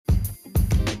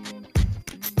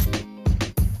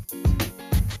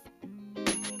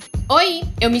Oi,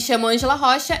 eu me chamo Ângela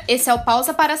Rocha, esse é o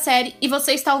Pausa para a Série e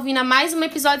você está ouvindo a mais um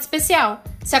episódio especial.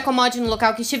 Se acomode no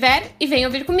local que estiver e venha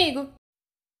ouvir comigo.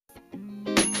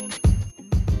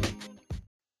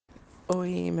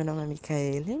 Oi, meu nome é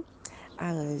Micaele.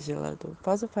 A Ângela do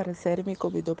Pausa para a Série me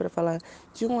convidou para falar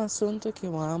de um assunto que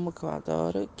eu amo, que eu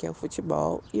adoro, que é o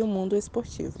futebol e o mundo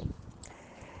esportivo.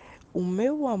 O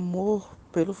meu amor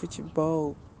pelo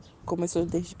futebol começou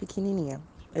desde pequenininha.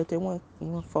 Eu tenho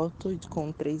uma foto com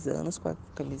 3 anos com a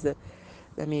camisa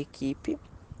da minha equipe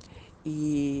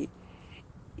e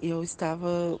eu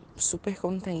estava super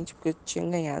contente porque eu tinha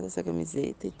ganhado essa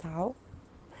camiseta e tal.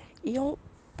 E eu,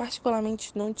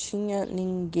 particularmente, não tinha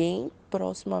ninguém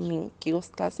próximo a mim que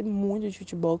gostasse muito de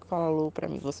futebol que falou pra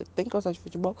mim: você tem que gostar de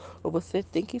futebol ou você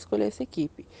tem que escolher essa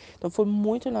equipe. Então foi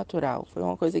muito natural, foi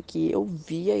uma coisa que eu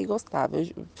via e gostava.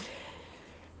 Eu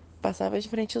passava de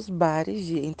frente aos bares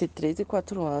de entre 3 e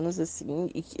 4 anos,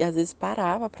 assim, e às vezes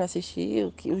parava pra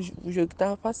assistir o jogo que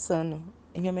tava passando.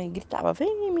 E minha mãe gritava: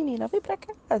 vem menina, vem pra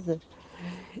casa.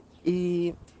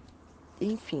 E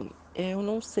Enfim, eu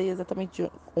não sei exatamente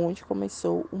de onde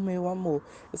começou o meu amor.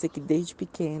 Eu sei que desde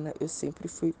pequena eu sempre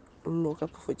fui louca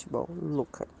por futebol,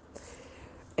 louca.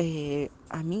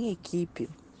 A minha equipe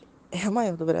é a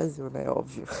maior do Brasil, né?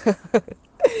 Óbvio.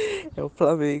 É o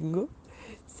Flamengo.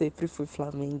 Sempre fui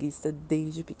flamenguista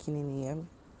desde pequenininha.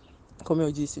 Como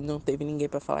eu disse, não teve ninguém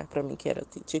pra falar pra mim que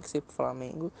tinha que ser pro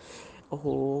Flamengo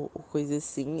ou coisa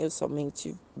assim. Eu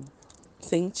somente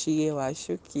senti, eu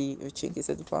acho, que eu tinha que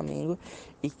ser do Flamengo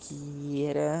e que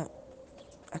era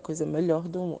a coisa melhor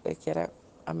do mundo, que era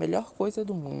a melhor coisa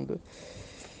do mundo.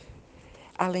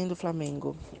 Além do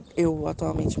Flamengo, eu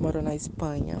atualmente moro na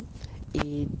Espanha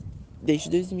e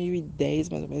desde 2010,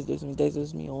 mais ou menos 2010,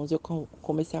 2011, eu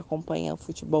comecei a acompanhar o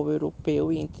futebol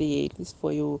europeu e entre eles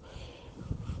foi o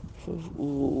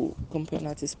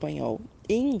campeonato espanhol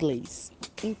em inglês.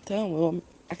 Então eu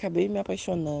acabei me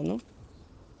apaixonando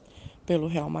pelo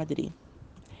Real Madrid.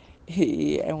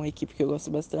 E é uma equipe que eu gosto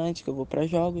bastante, que eu vou para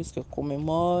jogos, que eu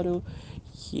comemoro,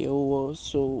 que eu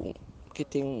sou, que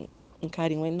tenho um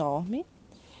carinho enorme.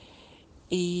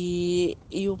 E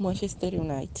o Manchester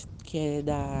United, que é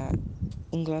da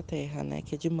Inglaterra, né?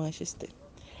 Que é de Manchester.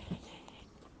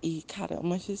 E, cara, o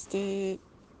Manchester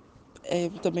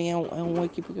também é uma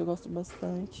equipe que eu gosto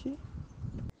bastante.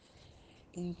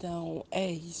 Então, é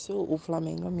isso. O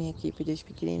Flamengo é a minha equipe desde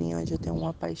pequenininha, onde eu tenho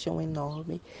uma paixão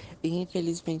enorme. E,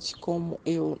 infelizmente, como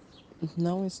eu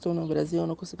não estou no Brasil, eu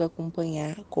não consigo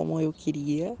acompanhar como eu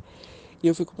queria. E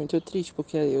eu fico muito triste,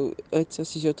 porque eu antes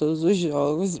assistia todos os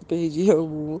jogos e perdi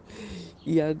algum.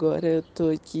 E agora eu tô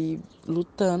aqui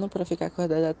lutando para ficar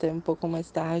acordada até um pouco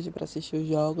mais tarde para assistir os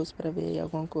jogos, para ver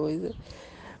alguma coisa.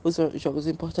 Os jogos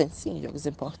importantes, sim, jogos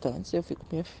importantes. Eu fico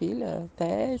com minha filha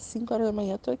até 5 horas da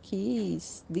manhã, eu tô aqui,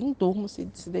 nem durmo se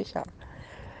deixar.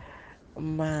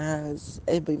 Mas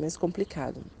é bem mais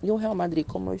complicado. E o Real Madrid,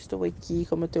 como eu estou aqui,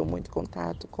 como eu tenho muito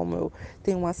contato, como eu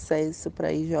tenho acesso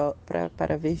para ir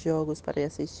para ver jogos, para ir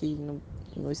assistir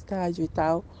no estádio e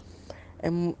tal,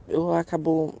 eu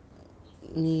acabo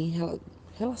me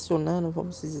relacionando,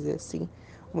 vamos dizer assim,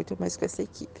 muito mais com essa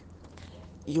equipe.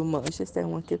 E o Manchester é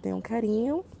uma que eu tenho um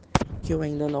carinho, que eu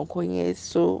ainda não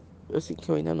conheço, eu sei que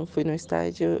eu ainda não fui no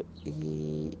estádio,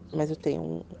 mas eu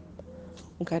tenho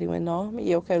um carinho enorme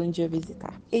e eu quero um dia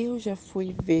visitar. Eu já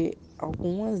fui ver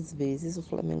algumas vezes o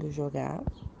Flamengo jogar,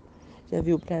 já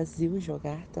vi o Brasil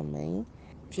jogar também,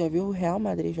 já vi o Real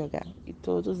Madrid jogar e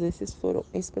todos esses foram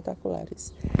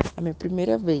espetaculares. A minha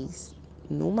primeira vez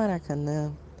no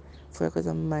Maracanã foi a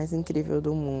coisa mais incrível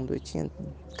do mundo. Eu tinha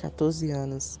 14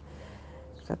 anos,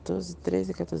 14,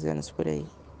 13, 14 anos por aí.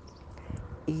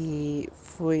 E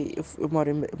eu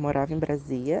morava em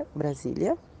Brasília,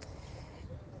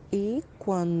 e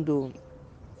quando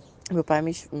meu pai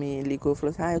me ligou e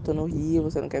falou assim: eu tô no Rio,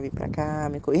 você não quer vir pra cá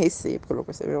me conhecer? Porque eu não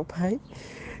conhecia meu pai,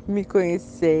 me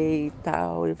conhecer e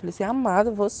tal. Eu falei assim: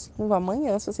 amado, vou sim, vou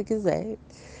amanhã se você quiser.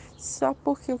 Só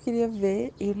porque eu queria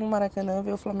ir no Maracanã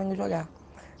ver o Flamengo jogar.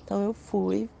 Então eu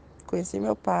fui, conheci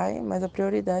meu pai, mas a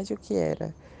prioridade o que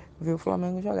era? Ver o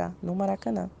Flamengo jogar no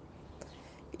Maracanã.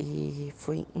 E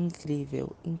foi incrível,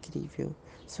 incrível.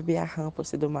 Subi a rampa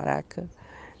do Maraca,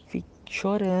 fiquei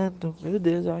chorando. Meu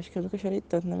Deus, eu acho que eu nunca chorei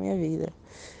tanto na minha vida.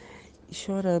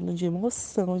 Chorando de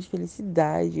emoção, de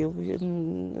felicidade. Eu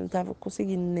não tava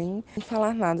conseguindo nem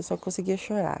falar nada, só conseguia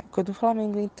chorar. Quando o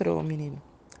Flamengo entrou, menino,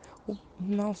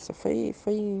 nossa, foi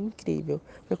incrível.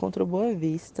 Foi contra o Boa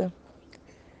Vista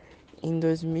em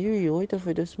 2008 ou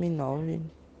foi 2009?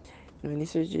 No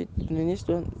início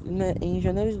do ano, em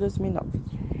janeiro de 2009.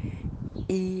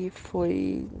 E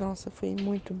foi, nossa, foi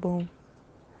muito bom.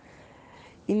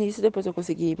 E nisso depois eu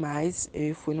consegui ir mais,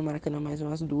 eu fui no Maracanã mais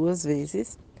umas 2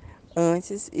 vezes,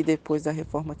 antes e depois da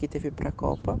reforma que teve para a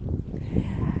Copa.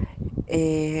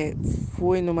 É,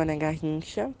 fui no Mané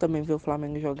Garrincha, também ver o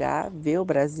Flamengo jogar, ver o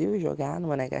Brasil jogar no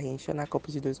Mané Garrincha na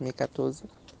Copa de 2014.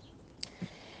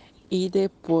 E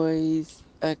depois,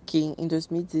 aqui em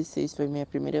 2016, foi minha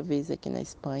primeira vez aqui na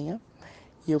Espanha.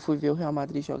 E eu fui ver o Real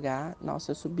Madrid jogar.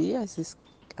 Nossa, eu subi as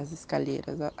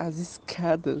escaleiras, as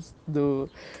escadas do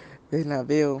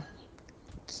Bernabéu,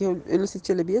 que eu não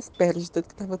sentia ali as pernas, de tanto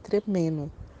que tava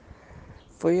tremendo.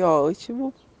 Foi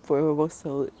ótimo, foi uma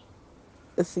emoção,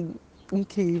 assim,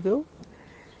 incrível.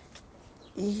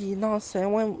 E, nossa, é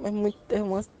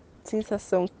uma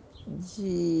sensação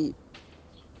de...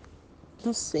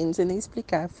 não sei nem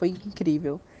explicar, foi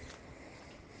incrível.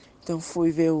 Então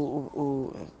fui ver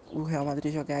o Real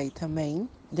Madrid jogar aí também.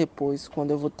 Depois,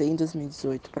 quando eu voltei em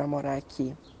 2018 para morar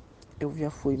aqui, eu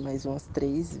já fui mais umas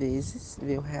 3 vezes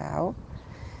ver o Real.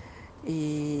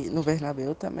 E no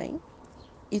Bernabéu também.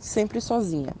 E sempre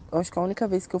sozinha. Eu acho que a única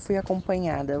vez que eu fui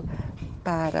acompanhada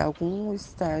para algum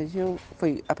estágio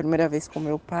foi a primeira vez com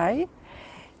meu pai,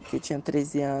 que eu tinha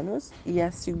 13 anos. E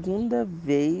a segunda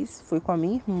vez foi com a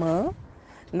minha irmã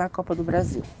na Copa do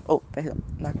Brasil. Perdão,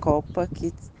 na Copa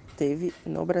que teve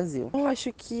no Brasil. Eu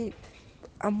acho que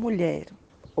a mulher,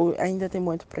 ou ainda tem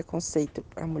muito preconceito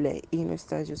para a mulher ir no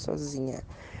estádio sozinha,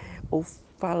 ou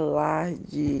falar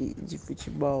de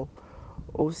futebol,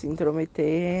 ou se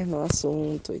intrometer no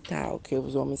assunto e tal, que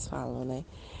os homens falam, né?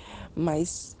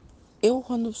 Mas eu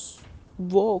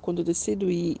quando eu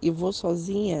decido ir e vou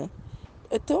sozinha,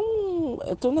 é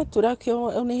tão natural que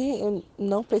eu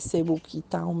não percebo o que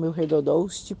está ao meu redor,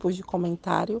 os tipos de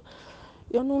comentário.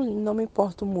 Eu não me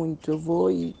importo muito, eu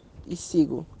vou e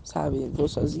sigo, sabe? Vou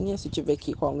sozinha, se tiver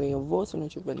que ir com alguém eu vou, se não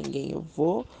tiver ninguém eu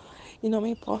vou. E não me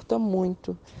importa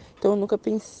muito. Então eu nunca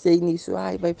pensei nisso,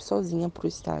 ai, vai sozinha pro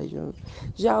estágio.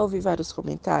 Já ouvi vários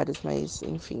comentários, mas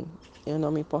enfim, eu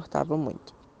não me importava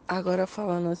muito. Agora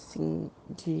falando assim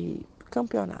de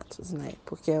campeonatos, né?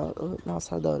 Porque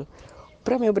nossa, adoro.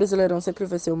 Para mim o Brasileirão sempre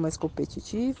vai ser o mais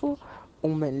competitivo, o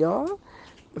melhor.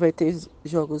 Vai ter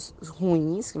jogos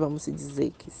ruins, que vamos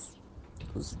dizer que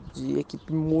de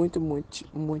equipe muito, muito,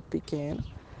 muito pequena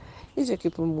e de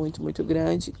equipe muito, muito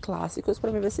grande, clássicos, para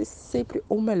mim vai ser sempre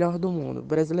o melhor do mundo. O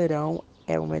Brasileirão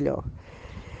é o melhor.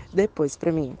 Depois,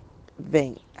 para mim,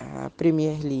 vem a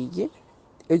Premier League.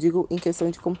 Eu digo em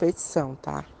questão de competição,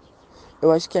 tá?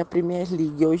 Eu acho que a Premier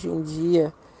League hoje em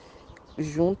dia,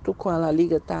 junto com a La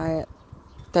Liga, tá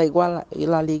igual. E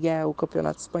La Liga é o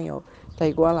campeonato espanhol, tá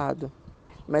igualado.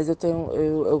 Mas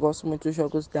eu gosto muito dos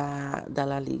jogos da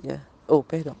La Liga.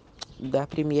 Perdão, da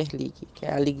Premier League, que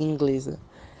é a liga inglesa.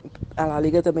 A La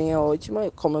Liga também é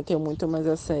ótima, como eu tenho muito mais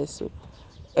acesso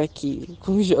aqui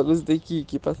com os jogos daqui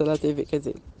que passa na TV, quer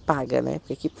dizer, paga, né?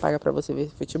 Porque aqui paga pra você ver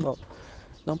futebol.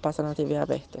 Não passa na TV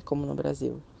aberta, como no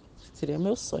Brasil. Seria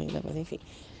meu sonho, né? Mas enfim.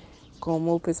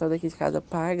 Como o pessoal daqui de casa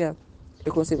paga,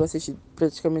 eu consigo assistir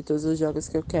praticamente todos os jogos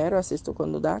que eu quero. Assisto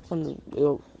quando dá,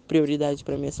 prioridade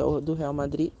pra mim é só o do Real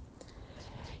Madrid.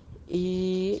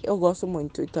 E eu gosto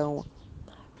muito. Então,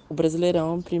 o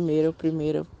Brasileirão,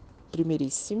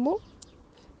 primeiríssimo,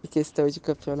 em questão de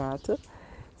campeonato.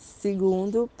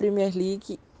 Segundo, Premier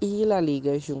League e La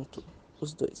Liga junto,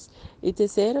 os dois. E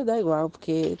terceiro dá igual,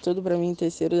 porque tudo pra mim,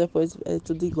 terceiro depois é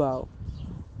tudo igual.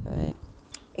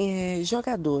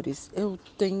 Jogadores, eu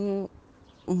tenho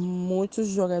muitos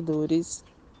jogadores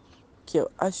que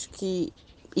eu acho que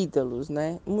ídolos,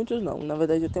 né? Muitos não, na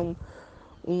verdade eu tenho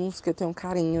uns que eu tenho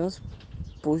carinhos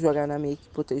por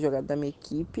ter jogado na minha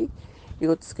equipe e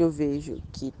outros que eu vejo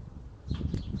que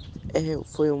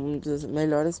foi um dos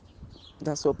melhores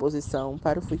da sua posição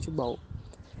para o futebol.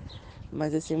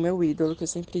 Mas assim, o meu ídolo que eu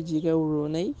sempre digo é o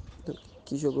Rooney,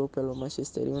 que jogou pelo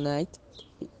Manchester United.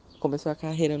 Começou a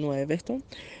carreira no Everton,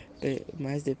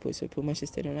 mas depois foi pro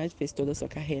Manchester United, fez toda a sua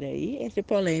carreira aí, entre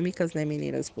polêmicas, né,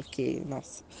 meninas? Porque,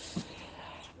 nossa.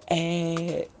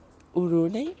 O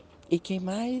Rooney. E quem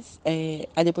mais?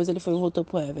 Aí depois ele voltou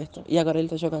pro Everton. E agora ele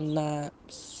tá jogando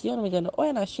se eu não me engano, ou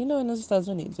é na China ou é nos Estados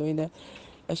Unidos. Eu ainda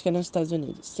acho que é nos Estados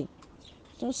Unidos, sim.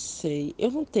 Não sei,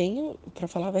 eu não tenho, pra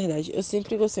falar a verdade, eu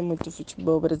sempre gostei muito do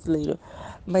futebol brasileiro,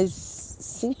 mas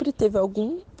sempre teve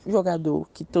algum jogador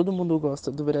que todo mundo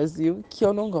gosta do Brasil que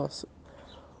eu não gosto.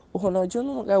 O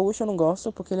Ronaldinho Gaúcho eu não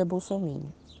gosto porque ele é bolsominion.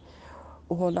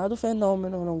 O Ronaldo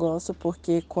Fenômeno eu não gosto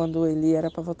porque quando ele era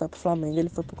pra voltar pro Flamengo, ele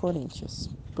foi pro Corinthians.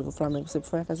 Porque o Flamengo sempre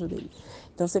foi a casa dele.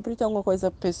 Então sempre tem alguma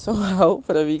coisa pessoal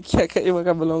pra mim que eu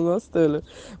acabo não gostando.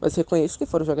 Mas reconheço que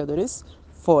foram jogadores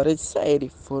fora de série,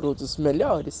 foram dos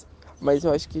melhores. Mas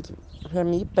eu acho que pra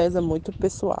mim pesa muito o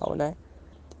pessoal, né?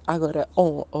 Agora,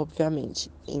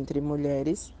 obviamente, entre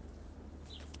mulheres,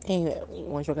 tem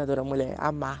uma jogadora mulher,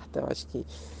 a Marta, eu acho que.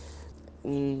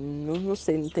 Não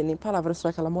sei, não tem nem palavra, só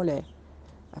aquela mulher.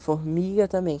 A Formiga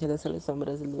também, que é da seleção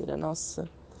brasileira. Nossa.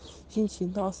 Gente,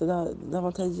 nossa, dá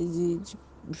vontade de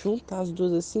juntar as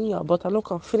duas assim, ó, botar no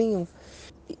cofrinho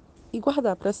e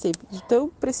guardar pra sempre, de tão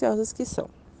preciosas que são.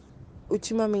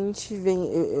 Ultimamente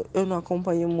eu não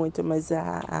acompanho muito, mas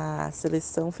a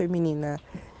seleção feminina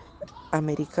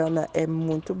americana é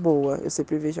muito boa. Eu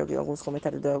sempre vejo alguns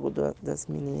comentários das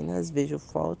meninas, vejo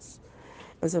fotos,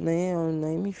 mas eu nem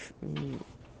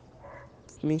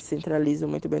me centralizo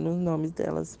muito bem nos nomes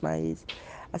delas, mas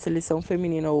a seleção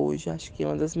feminina hoje, acho que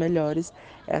uma das melhores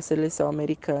é a seleção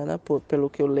americana, pelo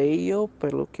que eu leio,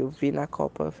 pelo que eu vi na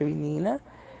Copa Feminina,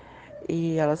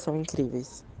 e elas são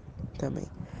incríveis também.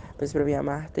 Mas pra mim, a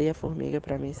Marta e a Formiga,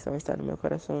 pra mim, são estar no meu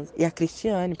coração. E a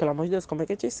Cristiane, pelo amor de Deus, como é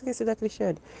que eu tinha esquecido da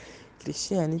Cristiane?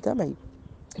 Cristiane também.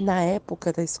 Na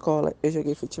época da escola, eu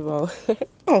joguei futebol.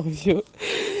 Óbvio.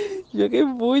 Joguei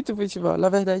muito futebol. Na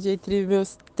verdade, entre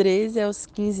meus 13 aos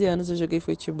 15 anos, eu joguei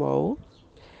futebol.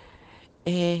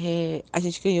 A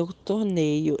gente ganhou o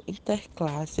torneio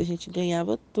interclasse, a gente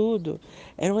ganhava tudo.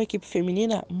 Era uma equipe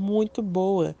feminina muito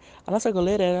boa. A nossa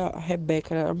goleira era a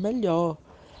Rebeca, era a melhor.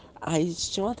 Aí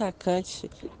tinha um atacante,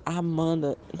 a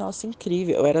Amanda. Nossa,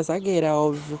 incrível. Eu era zagueira,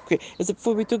 óbvio, porque eu sempre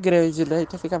fui muito grande, né?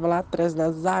 Então eu ficava lá atrás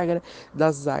da zaga.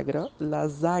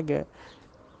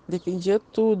 Defendia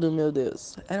tudo, meu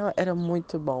Deus. Era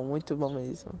muito bom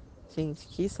mesmo. Gente,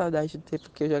 que saudade do tempo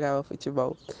que eu jogava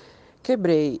futebol.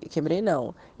 Quebrei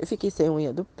não. Eu fiquei sem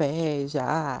unha do pé,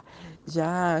 já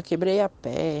quebrei a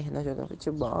perna jogando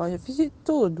futebol, já fiz de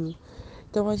tudo.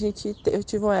 Então eu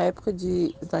tive uma época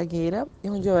de zagueira,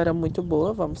 onde eu era muito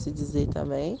boa, vamos se dizer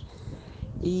também,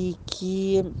 e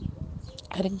que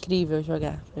era incrível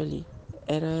jogar ali.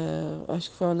 Era, acho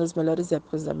que foi uma das melhores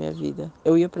épocas da minha vida.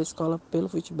 Eu ia pra escola pelo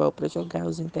futebol para jogar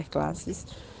os interclasses,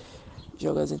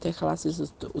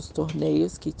 os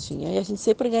torneios que tinha. E a gente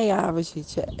sempre ganhava,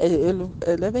 gente.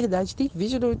 Na verdade, tem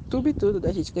vídeo no YouTube e tudo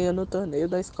da gente ganhando o torneio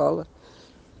da escola.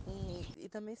 E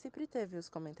também sempre teve os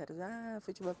comentários,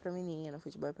 futebol é pra menina,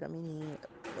 futebol é pra menina,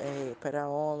 para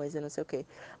homens e não sei o quê.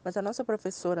 Mas a nossa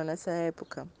professora nessa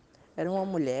época era uma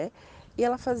mulher e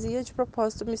ela fazia de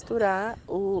propósito misturar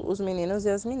os meninos e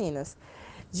as meninas.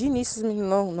 De início os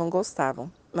meninos não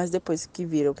gostavam, mas depois que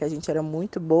viram que a gente era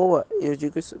muito boa, eu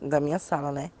digo isso da minha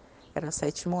sala, né? Era o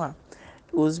sétimo A.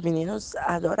 Os meninos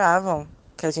adoravam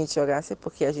que a gente jogasse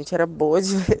porque a gente era boa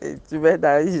de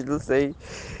verdade, não sei.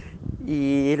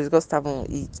 E eles gostavam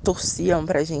e torciam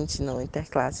pra gente no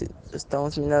interclasse. Então,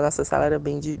 os meninos da nossa sala eram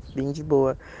bem de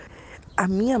boa. A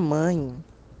minha mãe,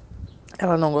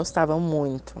 ela não gostava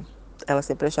muito. Ela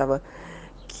sempre achava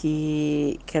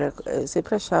que era, eu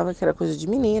sempre achava que era coisa de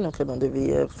menino, que eu não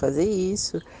devia fazer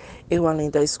isso. Eu, além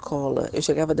da escola, eu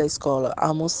chegava da escola,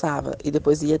 almoçava e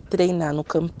depois ia treinar no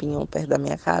campinho perto da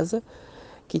minha casa,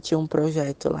 que tinha um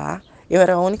projeto lá. Eu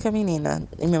era a única menina.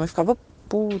 E minha mãe ficava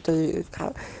puta,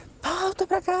 ficava, volta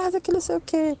pra casa, que não sei o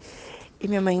quê. E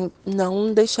minha mãe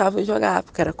não deixava eu jogar,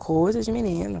 porque era coisa de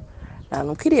menino. Ela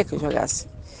não queria que eu jogasse.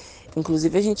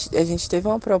 Inclusive, a gente teve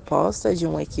uma proposta de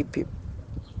uma equipe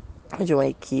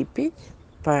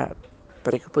para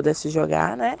que eu pudesse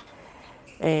jogar, né?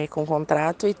 Com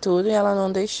contrato e tudo, e ela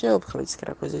não deixou, porque ela disse que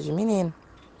era coisa de menino.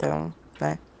 Então,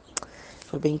 né?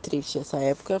 Foi bem triste essa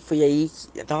época. Foi aí.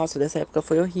 Nossa, dessa época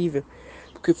foi horrível.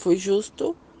 Porque foi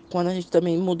justo quando a gente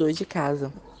também mudou de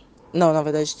casa. Não, na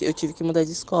verdade, eu tive que mudar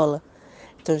de escola.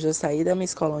 Então, eu já saí da minha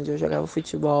escola onde eu jogava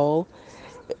futebol.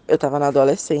 Eu tava na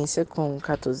adolescência, com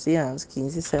 14 anos,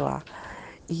 15, sei lá.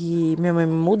 E minha mãe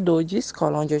me mudou de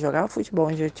escola, onde eu jogava futebol,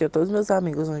 onde eu tinha todos os meus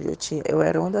amigos, onde eu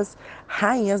era uma das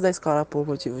rainhas da escola por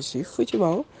motivos de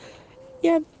futebol. E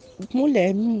a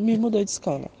mulher me mudou de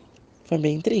escola. Foi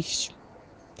bem triste.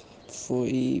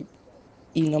 Foi.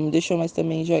 E não me deixou mais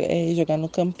também jogar no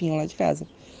campinho lá de casa.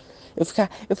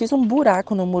 Eu fiz um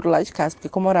buraco no muro lá de casa, porque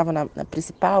como eu morava na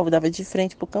principal, eu dava de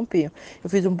frente pro campinho. Eu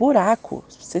fiz um buraco,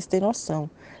 pra vocês terem noção,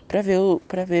 pra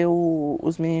ver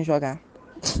os meninos jogar.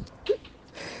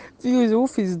 Fiz um,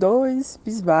 fiz dois,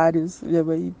 fiz vários. Minha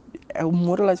mãe, o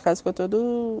muro lá de casa ficou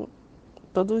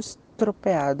todo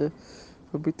estropeado.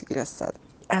 Foi muito engraçado.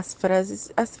 As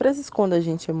frases quando a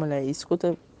gente é mulher e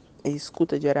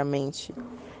escuta diariamente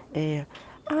é,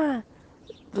 ah,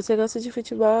 você gosta de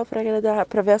futebol para agradar,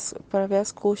 para ver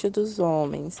as coxas dos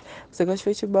homens. Você gosta de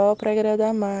futebol para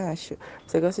agradar macho.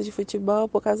 Você gosta de futebol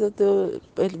por causa do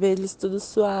ele ver eles tudo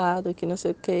suado, que não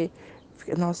sei o quê.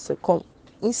 Nossa,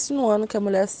 insinuando que a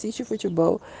mulher assiste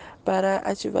futebol para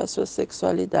ativar sua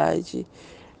sexualidade.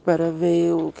 para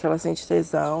ver o que ela sente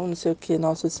tesão, não sei o que.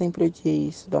 Nossa, eu sempre odiei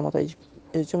isso,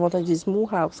 eu tinha vontade de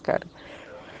esmurrar os caras.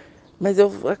 Mas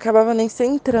eu acabava nem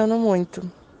centrando muito.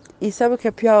 E sabe o que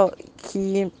é pior?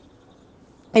 Que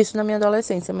isso na minha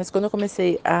adolescência, mas quando eu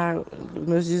comecei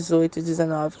meus 18,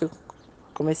 19, que eu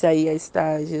comecei a ir a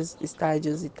estádios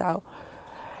e tal,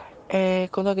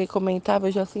 quando alguém comentava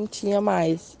eu já sentia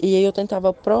mais. E aí eu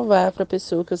tentava provar pra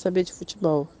pessoa que eu sabia de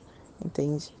futebol,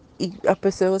 entende? E as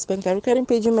pessoas perguntaram o que era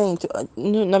impedimento.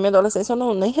 Na minha adolescência eu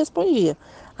não, nem respondia.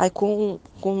 Aí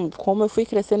como eu fui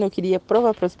crescendo, eu queria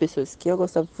provar para as pessoas que eu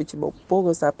gostava de futebol, por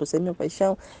gostar, por ser minha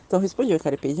paixão. Então eu respondia que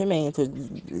era impedimento,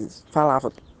 eu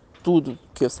falava tudo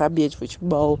que eu sabia de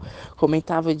futebol,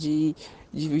 comentava de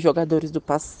jogadores do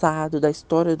passado, da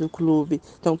história do clube.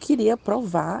 Então eu queria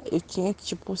provar, eu tinha que,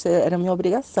 tipo, era minha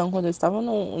obrigação quando eu estava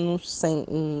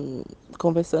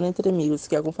conversando entre amigos,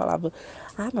 que algum falava,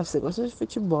 ah, mas você gosta de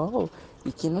futebol?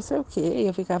 E que não sei o quê. E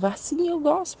eu ficava assim, eu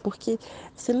gosto, porque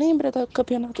você lembra do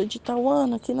campeonato de tal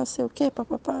ano, que não sei o quê,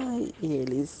 papapá. E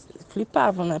eles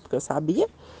flipavam, né? Porque eu sabia.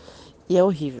 E é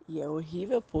horrível. E é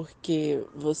horrível porque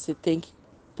você tem que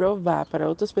provar para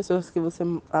outras pessoas que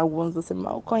algumas você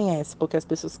mal conhece, porque as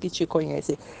pessoas que te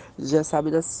conhecem já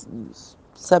sabe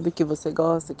que você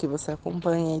gosta, que você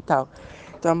acompanha e tal.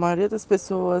 Então a maioria das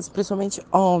pessoas, principalmente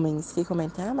homens, que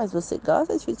comentam, ah, mas você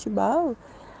gosta de futebol?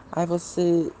 Aí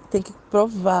você tem que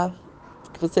provar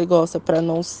que você gosta para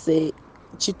não ser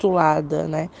titulada,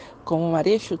 né? Como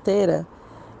Maria Chuteira,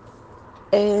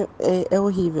 é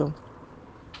horrível.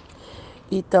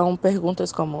 Então, perguntas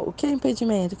como o que é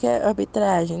impedimento, o que é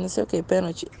arbitragem, não sei o que,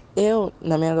 pênalti. Eu,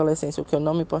 na minha adolescência, o que eu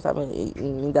não me importava,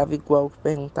 me dava igual que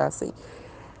perguntassem.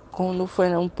 Quando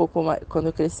foi um pouco mais, quando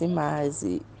eu cresci mais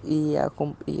ia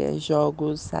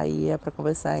jogos, saía para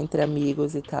conversar entre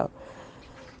amigos e tal,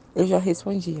 eu já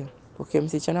respondia, porque eu me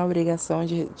sentia na obrigação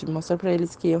de mostrar para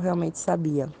eles que eu realmente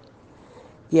sabia.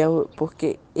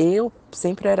 Porque eu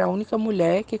sempre era a única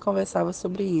mulher que conversava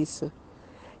sobre isso.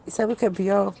 E sabe o que é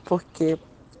pior? Porque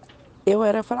eu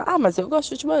era falar, ah, mas eu gosto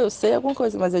de futebol, eu sei alguma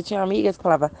coisa, mas eu tinha amigas que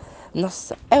falavam,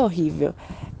 nossa, é horrível,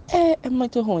 é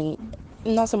muito ruim.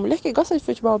 Nossa, mulher que gosta de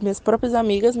futebol, minhas próprias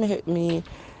amigas me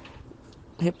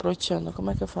reprochando,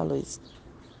 como é que eu falo isso?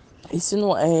 Isso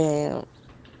não é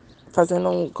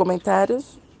fazendo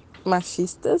comentários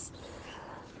machistas,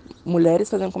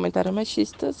 mulheres fazendo comentários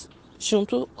machistas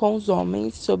junto com os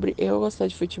homens sobre eu gostar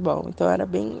de futebol. Então era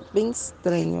bem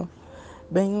estranho,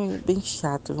 bem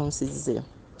chato, vamos dizer.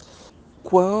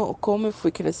 Como eu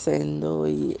fui crescendo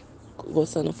e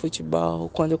gostando do futebol,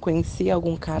 quando eu conhecia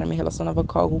algum cara, me relacionava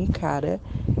com algum cara,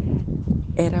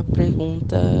 era a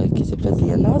pergunta que se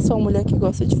fazia, nossa, uma mulher que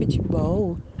gosta de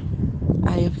futebol.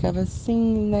 Aí eu ficava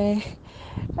assim, né?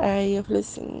 Aí eu falei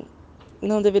assim,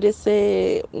 não deveria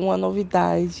ser uma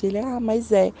novidade. Ele, ah,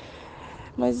 mas é.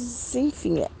 Mas,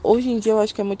 enfim, hoje em dia eu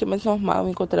acho que é muito mais normal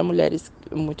encontrar mulheres,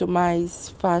 muito mais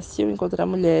fácil encontrar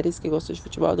mulheres que gostam de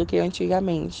futebol do que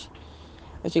antigamente.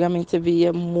 Antigamente você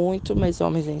via muito mais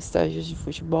homens em estágios de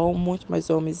futebol, muito mais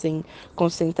homens em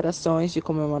concentrações de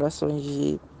comemorações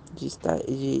de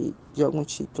algum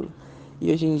título.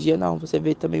 E hoje em dia não, você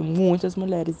vê também muitas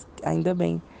mulheres, ainda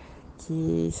bem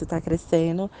que isso está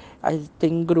crescendo. Aí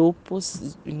tem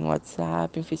grupos em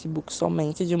WhatsApp, em Facebook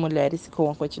somente de mulheres com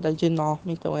uma quantidade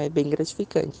enorme, então é bem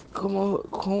gratificante.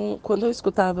 Quando eu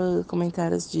escutava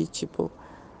comentários de tipo,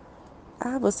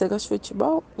 ah, você gosta de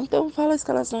futebol? Então fala a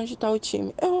escalação de tal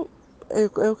time. É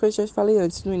o que eu já falei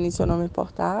antes. No início eu não me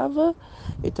importava,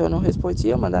 então eu não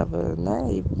respondia, eu mandava,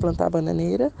 né, e plantar a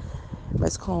bananeira.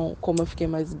 Mas como eu fiquei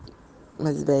mais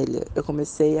velha, eu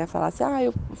comecei a falar assim,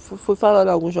 eu fui falando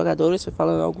fui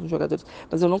falando alguns jogadores,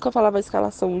 mas eu nunca falava a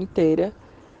escalação inteira,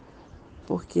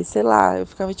 porque, sei lá, eu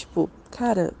ficava tipo,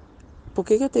 cara, por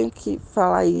que eu tenho que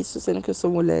falar isso, sendo que eu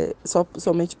sou mulher,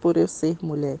 somente por eu ser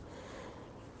mulher?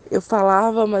 Eu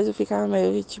falava, mas eu ficava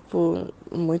meio, tipo,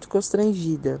 muito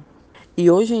constrangida. E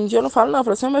hoje em dia eu não falo, não. Eu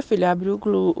falo assim, meu filho, abre o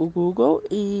Google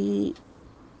e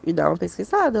dá uma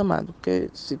pesquisada, amado. Porque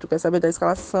se tu quer saber da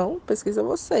escalação, pesquisa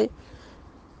você.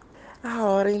 A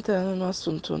hora entrando no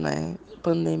assunto, né?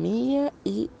 Pandemia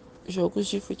e jogos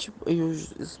de futebol. E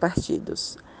os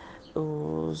partidos.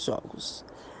 Os jogos.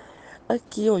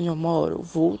 Aqui onde eu moro,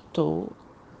 voltou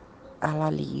a La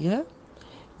Liga.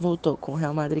 Voltou com o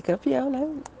Real Madrid campeão, né?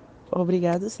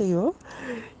 Obrigado, Senhor.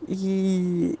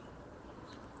 E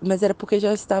mas era porque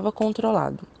já estava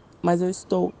controlado. Mas eu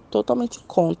estou totalmente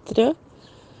contra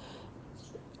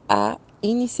a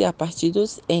iniciar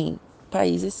partidos em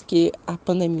países que a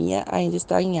pandemia ainda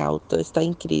está em alta, está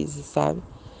em crise, sabe?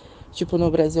 Tipo no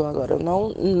Brasil agora.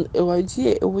 Eu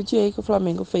odiei que o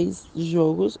Flamengo fez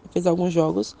alguns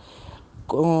jogos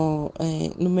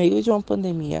no meio de uma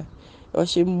pandemia. Eu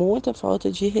achei muita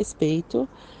falta de respeito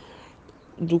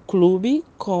do clube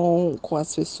com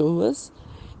as pessoas.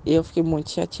 E eu fiquei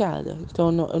muito chateada.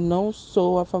 Então eu não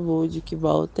sou a favor de que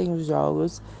voltem os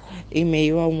jogos em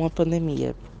meio a uma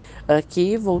pandemia.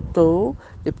 Aqui voltou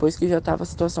depois que já estava a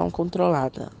situação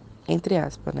controlada, entre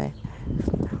aspas, né?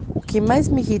 O que mais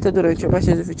me irrita durante a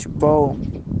partida de futebol,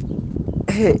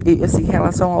 assim, em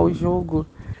relação ao jogo,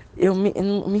 eu me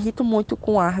irrito muito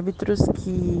com árbitros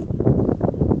que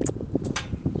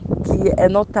é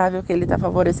notável que ele está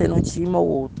favorecendo um time ou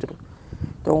outro.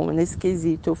 Então, nesse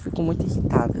quesito, eu fico muito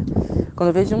irritada. Quando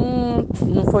eu vejo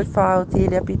não foi falta e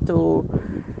ele apitou,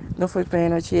 não foi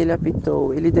pênalti e ele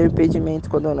apitou, ele deu impedimento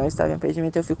quando eu não estava em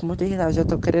impedimento, eu fico muito irritada. Já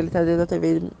tô querendo estar dentro da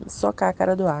TV socar a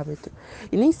cara do árbitro.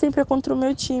 E nem sempre é contra o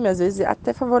meu time, às vezes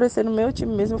até favorecendo o meu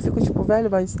time mesmo, eu fico tipo,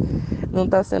 velho, mas não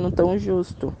tá sendo tão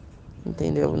justo.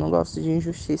 Entendeu? Eu não gosto de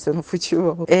injustiça no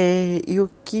futebol. E o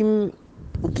que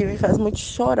me faz muito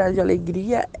chorar de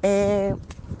alegria é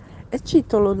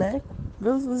título, né?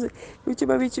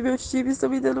 Ultimamente meus times estão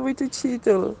me dando muito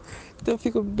título. Então eu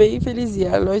fico bem feliz. E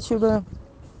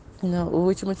o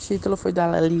último título foi da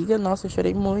La Liga. Nossa, eu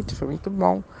chorei muito, foi muito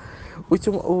bom.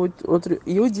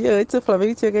 E o dia antes o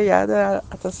Flamengo tinha ganhado a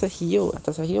Taça Rio. A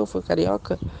Taça Rio foi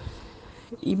carioca.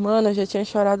 E, mano, eu já tinha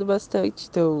chorado bastante.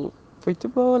 Então, muito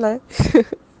bom, né?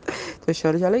 Eu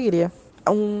choro de alegria.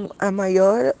 A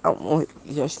maior.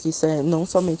 Eu acho que isso é não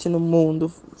somente no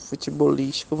mundo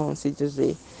futebolístico, vamos se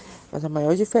dizer, mas a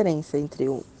maior diferença entre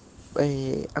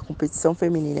a competição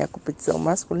feminina e a competição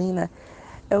masculina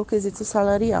é o quesito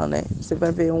salarial, né? Você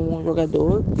vai ver um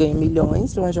jogador ganha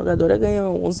milhões, uma jogadora ganha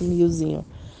uns milzinho.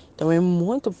 Então é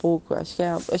muito pouco.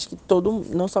 Acho que todo,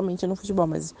 não somente no futebol,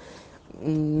 mas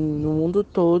no mundo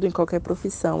todo, em qualquer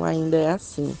profissão, ainda é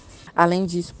assim. Além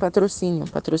disso, patrocínio.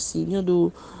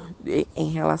 Patrocínio em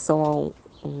relação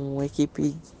uma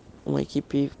equipe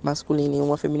masculina e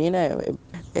uma feminina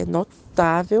é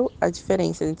notável a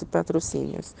diferença entre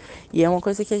patrocínios. E é uma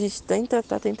coisa que a gente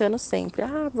tá tentando sempre.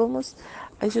 Vamos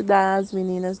ajudar as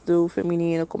meninas do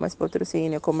feminino com mais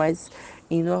patrocínio, com mais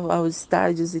indo aos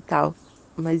estádios e tal.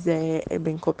 Mas é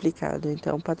bem complicado.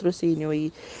 Então, patrocínio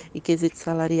e quesito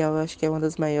salarial, eu acho que é uma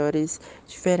das maiores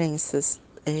diferenças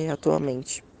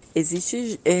atualmente.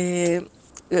 Existe.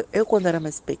 Eu, quando era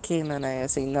mais pequena, né,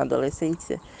 assim, na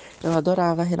adolescência, eu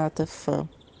adorava a Renata Fã.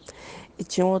 E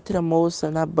tinha outra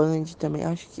moça na Band também,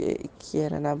 acho que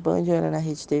era na Band ou era na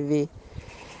Rede TV,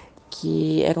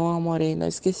 que era uma morena, eu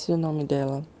esqueci o nome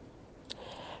dela.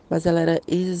 Mas ela era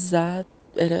exata.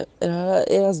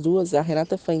 Era as duas, a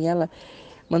Renata Fã e ela,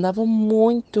 mandava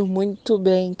muito, muito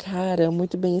bem, cara,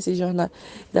 muito bem esse jornal.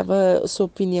 Dava sua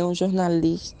opinião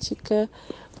jornalística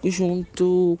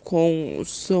junto com o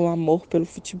seu amor pelo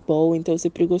futebol, então eu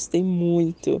sempre gostei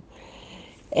muito.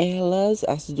 Elas,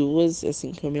 as duas,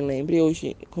 assim que eu me lembro, e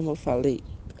hoje, como eu falei,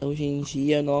 hoje em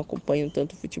dia eu não acompanho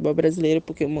tanto o futebol brasileiro,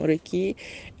 porque eu moro aqui,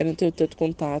 eu não tenho tanto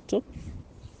contato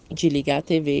de ligar a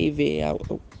TV e ver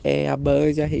a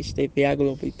Band, a Rede TV, a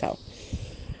Globo e tal.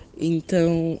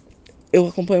 Então, eu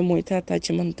acompanho muito a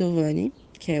Tati Mantovani,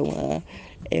 que ela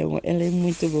é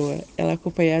muito boa. Ela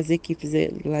acompanha as equipes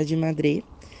lá de Madrid,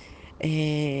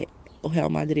 o Real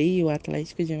Madrid e o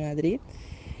Atlético de Madrid.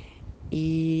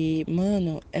 E,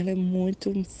 mano, ela é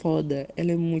muito foda,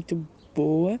 ela é muito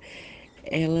boa.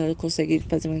 Ela consegue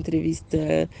fazer uma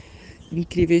entrevista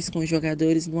incríveis com os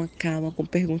jogadores numa calma, com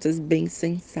perguntas bem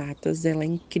sensatas. Ela é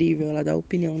incrível, ela dá a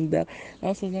opinião dela.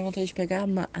 Nossa, dá vontade de pegar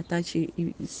a Tati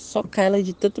e socar ela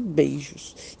de tanto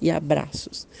beijos e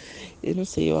abraços. Eu não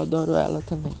sei, eu adoro ela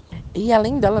também. E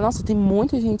além dela, nossa, tem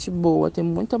muita gente boa, tem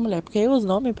muita mulher. Porque os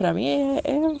nomes pra mim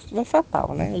é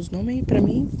fatal, né? Os nomes pra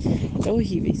mim é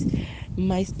horríveis.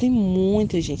 Mas tem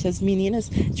muita gente. As meninas,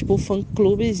 tipo,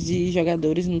 fã-clubes de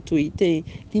jogadores no Twitter,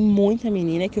 tem muita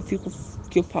menina que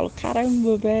eu falo,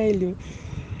 caramba, velho.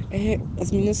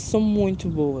 As meninas são muito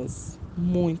boas.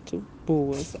 Muito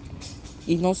boas.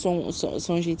 E não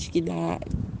são gente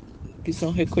que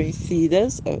são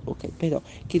reconhecidas, perdão,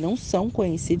 que não são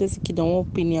conhecidas e que dão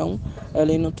opinião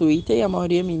ali no Twitter, e a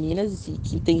maioria é meninas e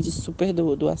que entende super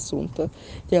do assunto.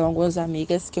 Tem algumas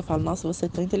amigas que eu falo, nossa, você é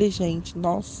tão inteligente,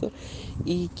 nossa,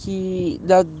 e que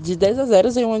de 10 a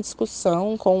 0 em uma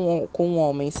discussão com um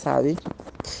homem, sabe?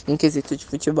 Em quesito de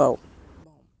futebol.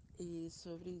 Bom, e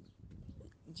sobre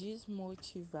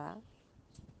desmotivar,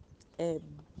 é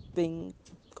bem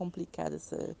complicada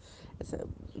essa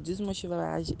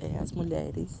desmotivar as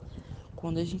mulheres.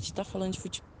 Quando a gente tá falando de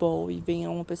futebol e vem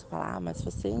uma pessoa falar, mas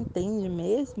você entende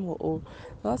mesmo? Ou,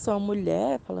 nossa, uma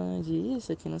mulher falando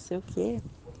disso, que não sei o quê.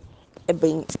 É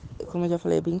bem. como eu já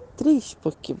falei, é bem triste,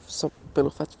 porque só pelo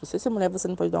fato de você ser mulher, você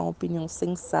não pode dar uma opinião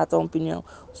sensata, uma opinião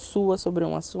sua sobre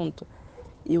um assunto.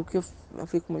 E o que eu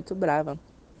fico muito brava.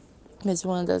 Mas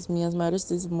uma das minhas maiores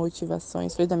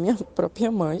desmotivações foi da minha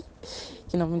própria mãe,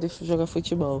 que não me deixou jogar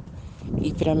futebol.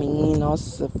 E pra mim,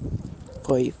 nossa,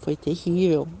 foi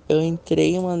terrível. Eu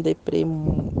entrei em uma deprê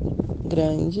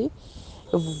grande.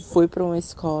 Eu fui pra uma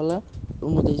escola, eu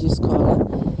mudei de escola.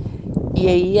 E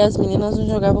aí as meninas não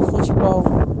jogavam futebol.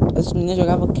 As meninas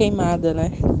jogavam queimada,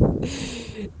 né?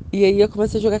 E aí eu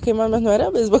comecei a jogar queimada, mas não era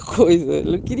a mesma coisa.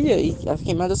 Eu não queria ir. A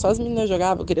queimada só as meninas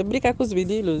jogavam. Eu queria brincar com os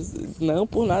meninos. Não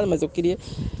por nada, mas eu queria,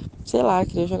 sei lá,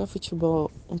 queria jogar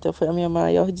futebol. Então foi a minha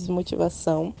maior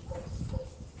desmotivação.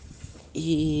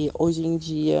 E hoje em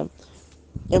dia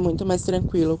é muito mais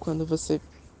tranquilo quando você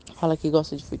fala que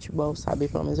gosta de futebol, sabe?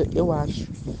 Pelo menos eu acho.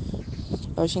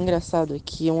 Eu acho engraçado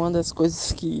que uma das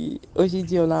coisas que hoje em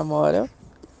dia eu namoro,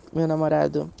 meu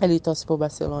namorado, ele torce por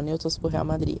Barcelona e eu torço por Real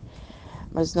Madrid.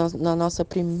 Mas na nossa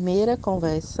primeira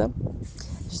conversa,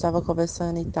 a gente estava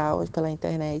conversando e tal, pela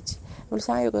internet. Eu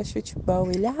falei assim, eu gosto de futebol.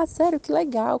 Ele, sério, que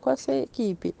legal, qual é a sua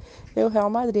equipe? Eu, Real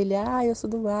Madrid. Ele, eu sou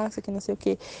do Barça, que não sei o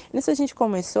quê. Nisso a gente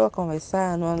começou a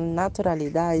conversar numa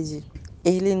naturalidade,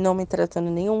 ele não me tratando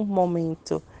em nenhum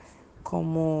momento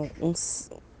como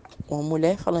uma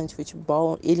mulher falando de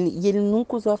futebol. E ele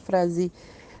nunca usou a frase,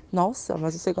 nossa,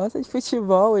 mas você gosta de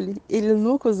futebol? Ele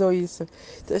nunca usou isso.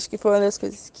 Então acho que foi uma das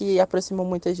coisas que aproximou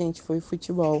muita gente, foi o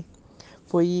futebol.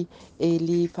 Foi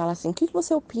ele falar assim, o que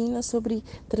você opina sobre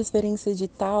transferência de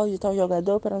tal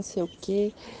jogador para não sei o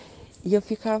quê? E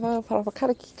falava,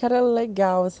 cara, que cara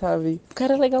legal, sabe? O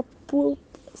cara legal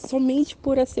somente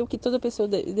por ser o que toda pessoa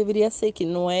deveria ser, que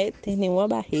não é ter nenhuma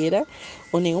barreira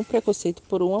ou nenhum preconceito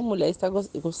por uma mulher estar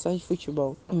gostar de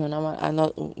futebol. O meu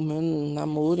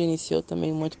namoro iniciou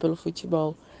também muito pelo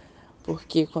futebol.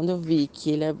 Porque quando eu vi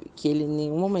que ele em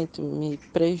nenhum momento me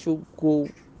prejulgou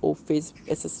ou fez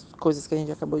essas coisas que a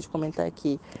gente acabou de comentar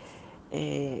aqui,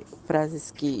 frases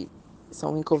que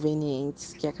são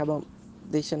inconvenientes, que acabam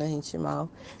deixando a gente mal.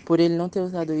 Por ele não ter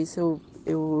usado isso,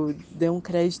 eu dei um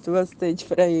crédito bastante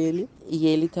para ele. E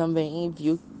ele também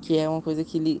viu que é uma coisa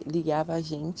que ligava a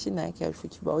gente, né? Que é o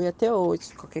futebol. E até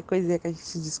hoje, qualquer coisinha que a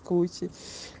gente discute,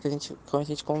 quando a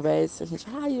gente conversa,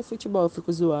 e o futebol? Eu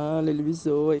fico zoando, ele me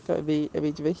zoa, então é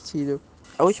bem divertido.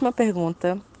 A última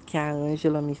pergunta que a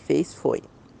Ângela me fez foi: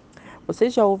 você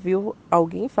já ouviu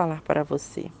alguém falar para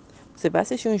você? Você vai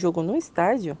assistir um jogo no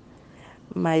estádio,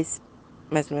 mas,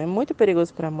 mas não é muito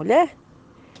perigoso para a mulher?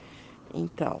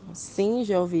 Então, sim,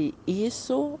 já ouvi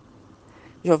isso.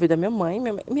 Já ouvi da minha mãe.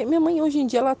 Minha mãe hoje em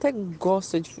dia ela até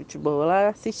gosta de futebol. Ela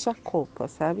assiste a Copa,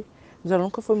 sabe? Mas ela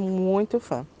nunca foi muito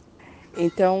fã.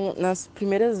 Então, nas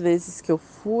primeiras vezes que eu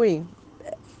fui,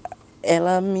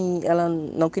 ela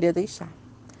não queria deixar.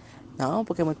 Não,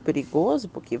 porque é muito perigoso,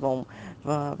 porque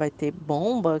vai ter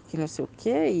bomba, que não sei o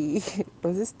quê, e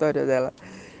as histórias dela.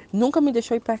 Nunca me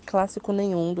deixou ir para clássico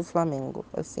nenhum do Flamengo,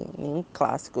 assim, nenhum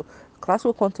clássico.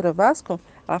 Clássico contra Vasco,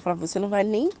 ela falava, você não vai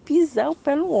nem pisar o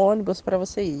pé no ônibus para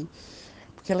você ir.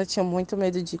 Porque ela tinha muito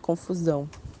medo de confusão.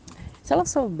 Se ela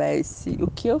soubesse o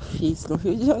que eu fiz no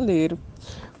Rio de Janeiro,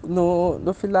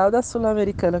 no final da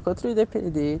Sul-Americana contra o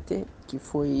Independente, que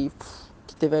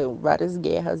teve várias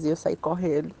guerras e eu saí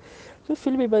correndo. Meu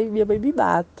filho, minha mãe me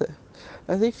mata.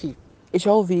 Mas enfim, eu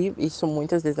já ouvi isso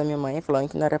muitas vezes da minha mãe, falando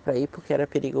que não era pra ir porque era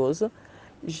perigoso.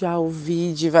 Já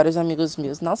ouvi de vários amigos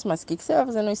meus, nossa, mas o que você vai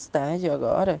fazer no estádio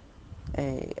agora?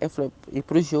 Eu falei, ir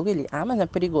pro jogo, ele, mas não é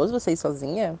perigoso você ir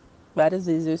sozinha? Várias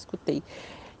vezes eu escutei.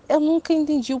 Eu nunca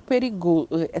entendi o perigoso,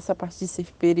 essa parte de ser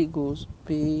perigoso.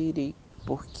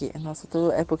 Porque, nossa,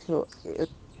 é porque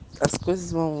as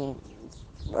coisas vão.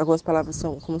 Algumas palavras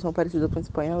como são parecidas com o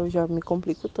espanhol, eu já me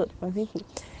complico todo, mas enfim.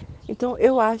 Então,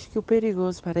 eu acho que o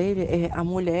perigoso para ele é a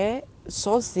mulher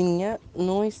sozinha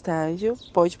num estágio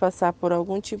pode passar por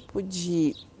algum tipo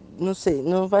de, não sei,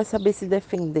 não vai saber se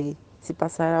defender se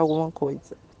passar alguma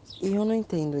coisa. E eu não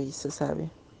entendo isso, sabe?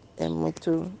 É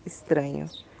muito estranho.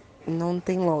 Não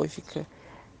tem lógica.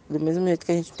 Do mesmo jeito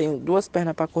que a gente tem duas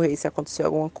pernas para correr e se acontecer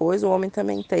alguma coisa, o homem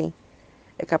também tem.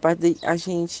 É capaz de a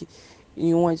gente,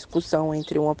 em uma discussão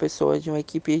entre uma pessoa de uma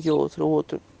equipe e de outra, o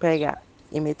outro pegar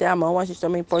e meter a mão, a gente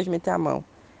também pode meter a mão.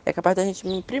 É capaz da gente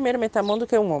primeiro meter a mão do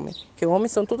que um homem, porque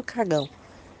homens são tudo cagão.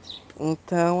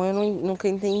 Então eu nunca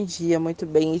entendia muito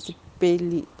bem esse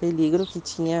peligro que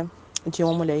tinha de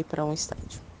uma mulher ir para um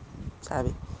estádio,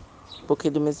 sabe? Porque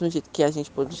do mesmo jeito que a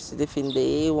gente pode se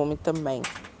defender, o homem também.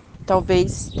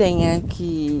 Talvez tenha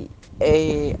que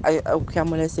o que a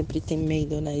mulher sempre tem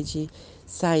medo, né? De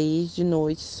sair de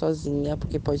noite sozinha,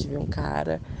 porque pode vir um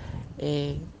cara.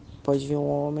 pode vir um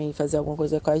homem fazer alguma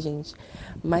coisa com a gente.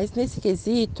 Mas nesse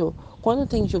quesito, quando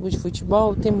tem jogo de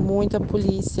futebol, tem muita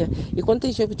polícia. E quando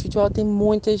tem jogo de futebol, tem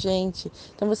muita gente.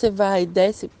 Então você vai,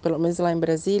 desce, pelo menos lá em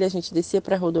Brasília, a gente descia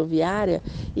para a rodoviária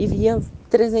e via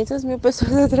 300 mil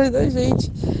pessoas atrás da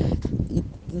gente. E,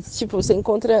 tipo, você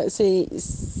encontra... Você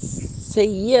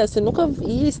nunca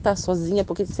ia estar sozinha,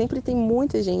 porque sempre tem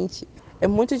muita gente. É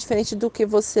muito diferente do que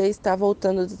você estar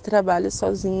voltando do trabalho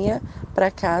sozinha para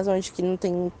casa, onde que não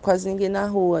tem quase ninguém na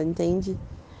rua, entende?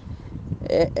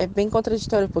 É bem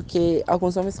contraditório, porque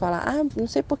alguns homens falam, não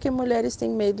sei por que mulheres têm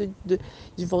medo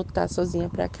de voltar sozinha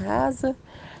para casa,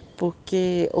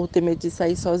 porque ou ter medo de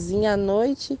sair sozinha à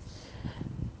noite,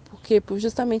 porque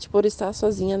justamente por estar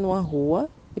sozinha numa rua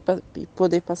e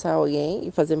poder passar alguém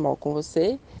e fazer mal com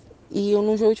você. E eu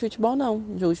não jogo de futebol, não.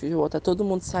 No jogo de futebol tá todo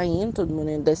mundo saindo, todo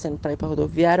mundo descendo para ir para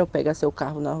rodoviária ou pegar seu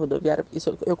carro na rodoviária.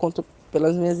 Isso eu conto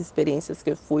pelas minhas experiências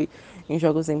que eu fui em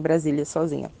jogos em Brasília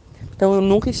sozinha. Então eu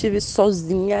nunca estive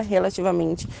sozinha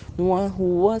relativamente numa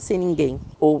rua sem ninguém.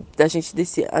 Ou a gente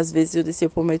descia, às vezes eu descia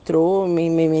pro metrô, me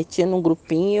metia num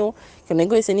grupinho, que eu nem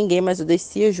conhecia ninguém, mas eu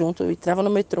descia junto, eu entrava no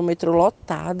metrô, o metrô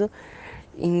lotado.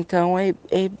 Então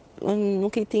eu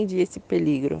nunca entendi esse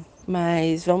peligro.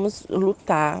 Mas vamos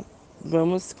lutar,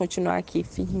 vamos continuar aqui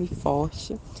firme e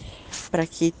forte para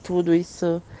que tudo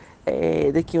isso,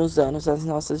 daqui a uns anos, as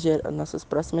nossas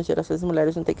próximas gerações de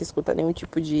mulheres não tenham que escutar nenhum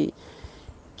tipo de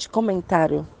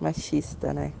comentário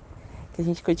machista, né? Que a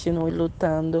gente continue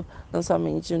lutando, não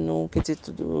somente no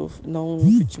quesito não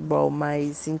no futebol,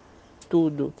 mas em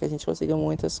tudo, que a gente consiga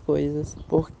muitas coisas,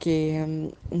 porque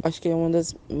acho que uma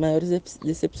das maiores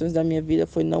decepções da minha vida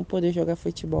foi não poder jogar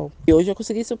futebol. E hoje eu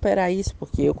consegui superar isso,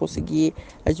 porque eu consegui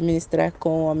administrar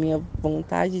com a minha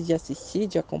vontade de assistir,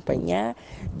 de acompanhar,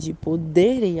 de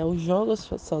poder ir aos jogos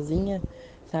sozinha,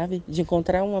 sabe? De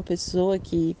encontrar uma pessoa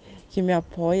que me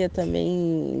apoia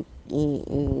também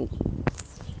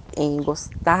em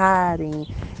gostar, em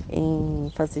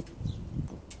fazer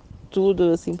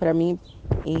tudo assim para mim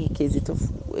em quesito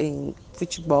em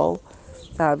futebol,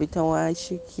 sabe? Então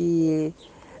acho que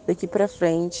daqui para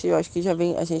frente, eu acho que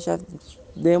a gente já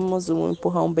demos um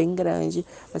empurrão bem grande,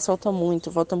 mas falta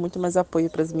muito mais apoio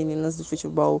para as meninas do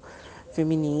futebol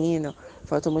feminino,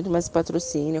 falta muito mais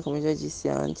patrocínio, como eu já disse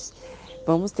antes.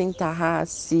 Vamos tentar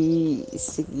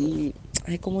seguir,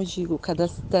 como eu digo,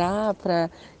 cadastrar para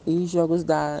ir jogos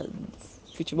da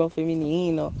futebol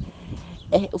feminino.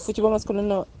 O futebol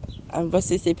masculino vai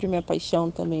ser sempre minha paixão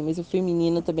também, mas o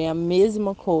feminino também é a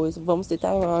mesma coisa. Vamos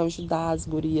tentar ajudar as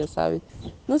gurias, sabe?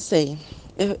 Não sei.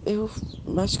 Eu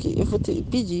acho que eu vou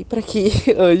pedir para que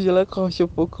Ângela corte um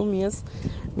pouco minhas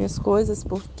coisas,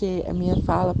 porque a minha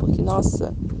fala, porque,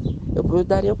 nossa, eu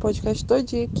daria o podcast todo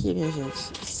dia aqui, minha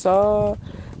gente. Só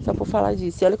por falar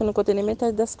disso. E olha que eu não contei nem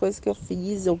metade das coisas que eu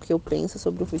fiz ou que eu penso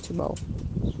sobre o futebol.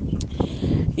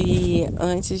 E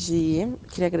antes de ir,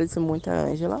 queria agradecer muito a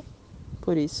Ângela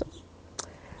por isso,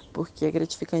 porque é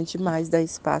gratificante demais dar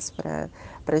espaço para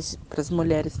as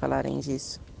mulheres falarem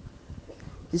disso.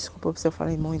 Desculpa se eu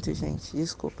falei muito, gente,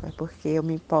 desculpa, é porque eu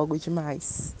me empolgo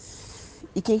demais.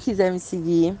 E quem quiser me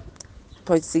seguir,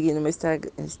 pode seguir no meu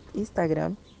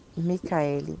Instagram,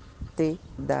 MicaeleTW.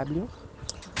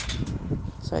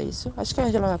 Só isso. Acho que a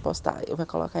Angela vai postar, eu vou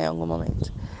colocar em algum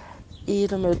momento. E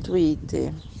no meu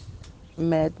Twitter,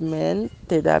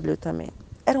 MadmanTW também.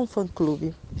 Era um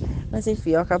fã-clube. Mas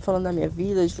enfim, eu acabo falando da minha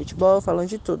vida, de futebol, falando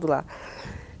de tudo lá.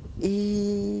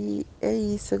 E é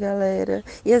isso, galera.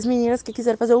 E as meninas que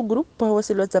quiserem fazer o grupão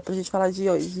assim no WhatsApp pra gente falar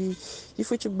de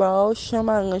futebol,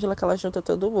 chama a Ângela que ela junta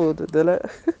todo mundo, né?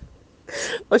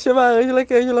 Ou chama a Ângela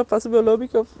que a Ângela passa o meu nome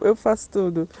que eu faço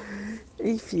tudo.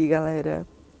 Enfim, galera.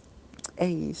 É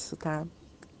isso, tá?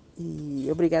 E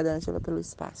obrigada, Ângela, pelo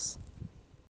espaço.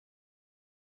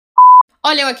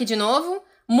 Olha eu aqui de novo.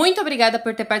 Muito obrigada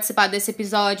por ter participado desse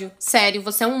episódio. Sério,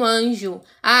 você é um anjo.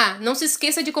 Não se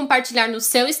esqueça de compartilhar no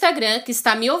seu Instagram, que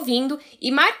está me ouvindo,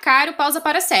 e marcar o Pausa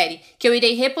para a Série, que eu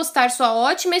irei repostar sua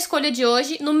ótima escolha de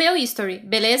hoje no meu history,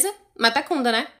 beleza? Matacunda, né?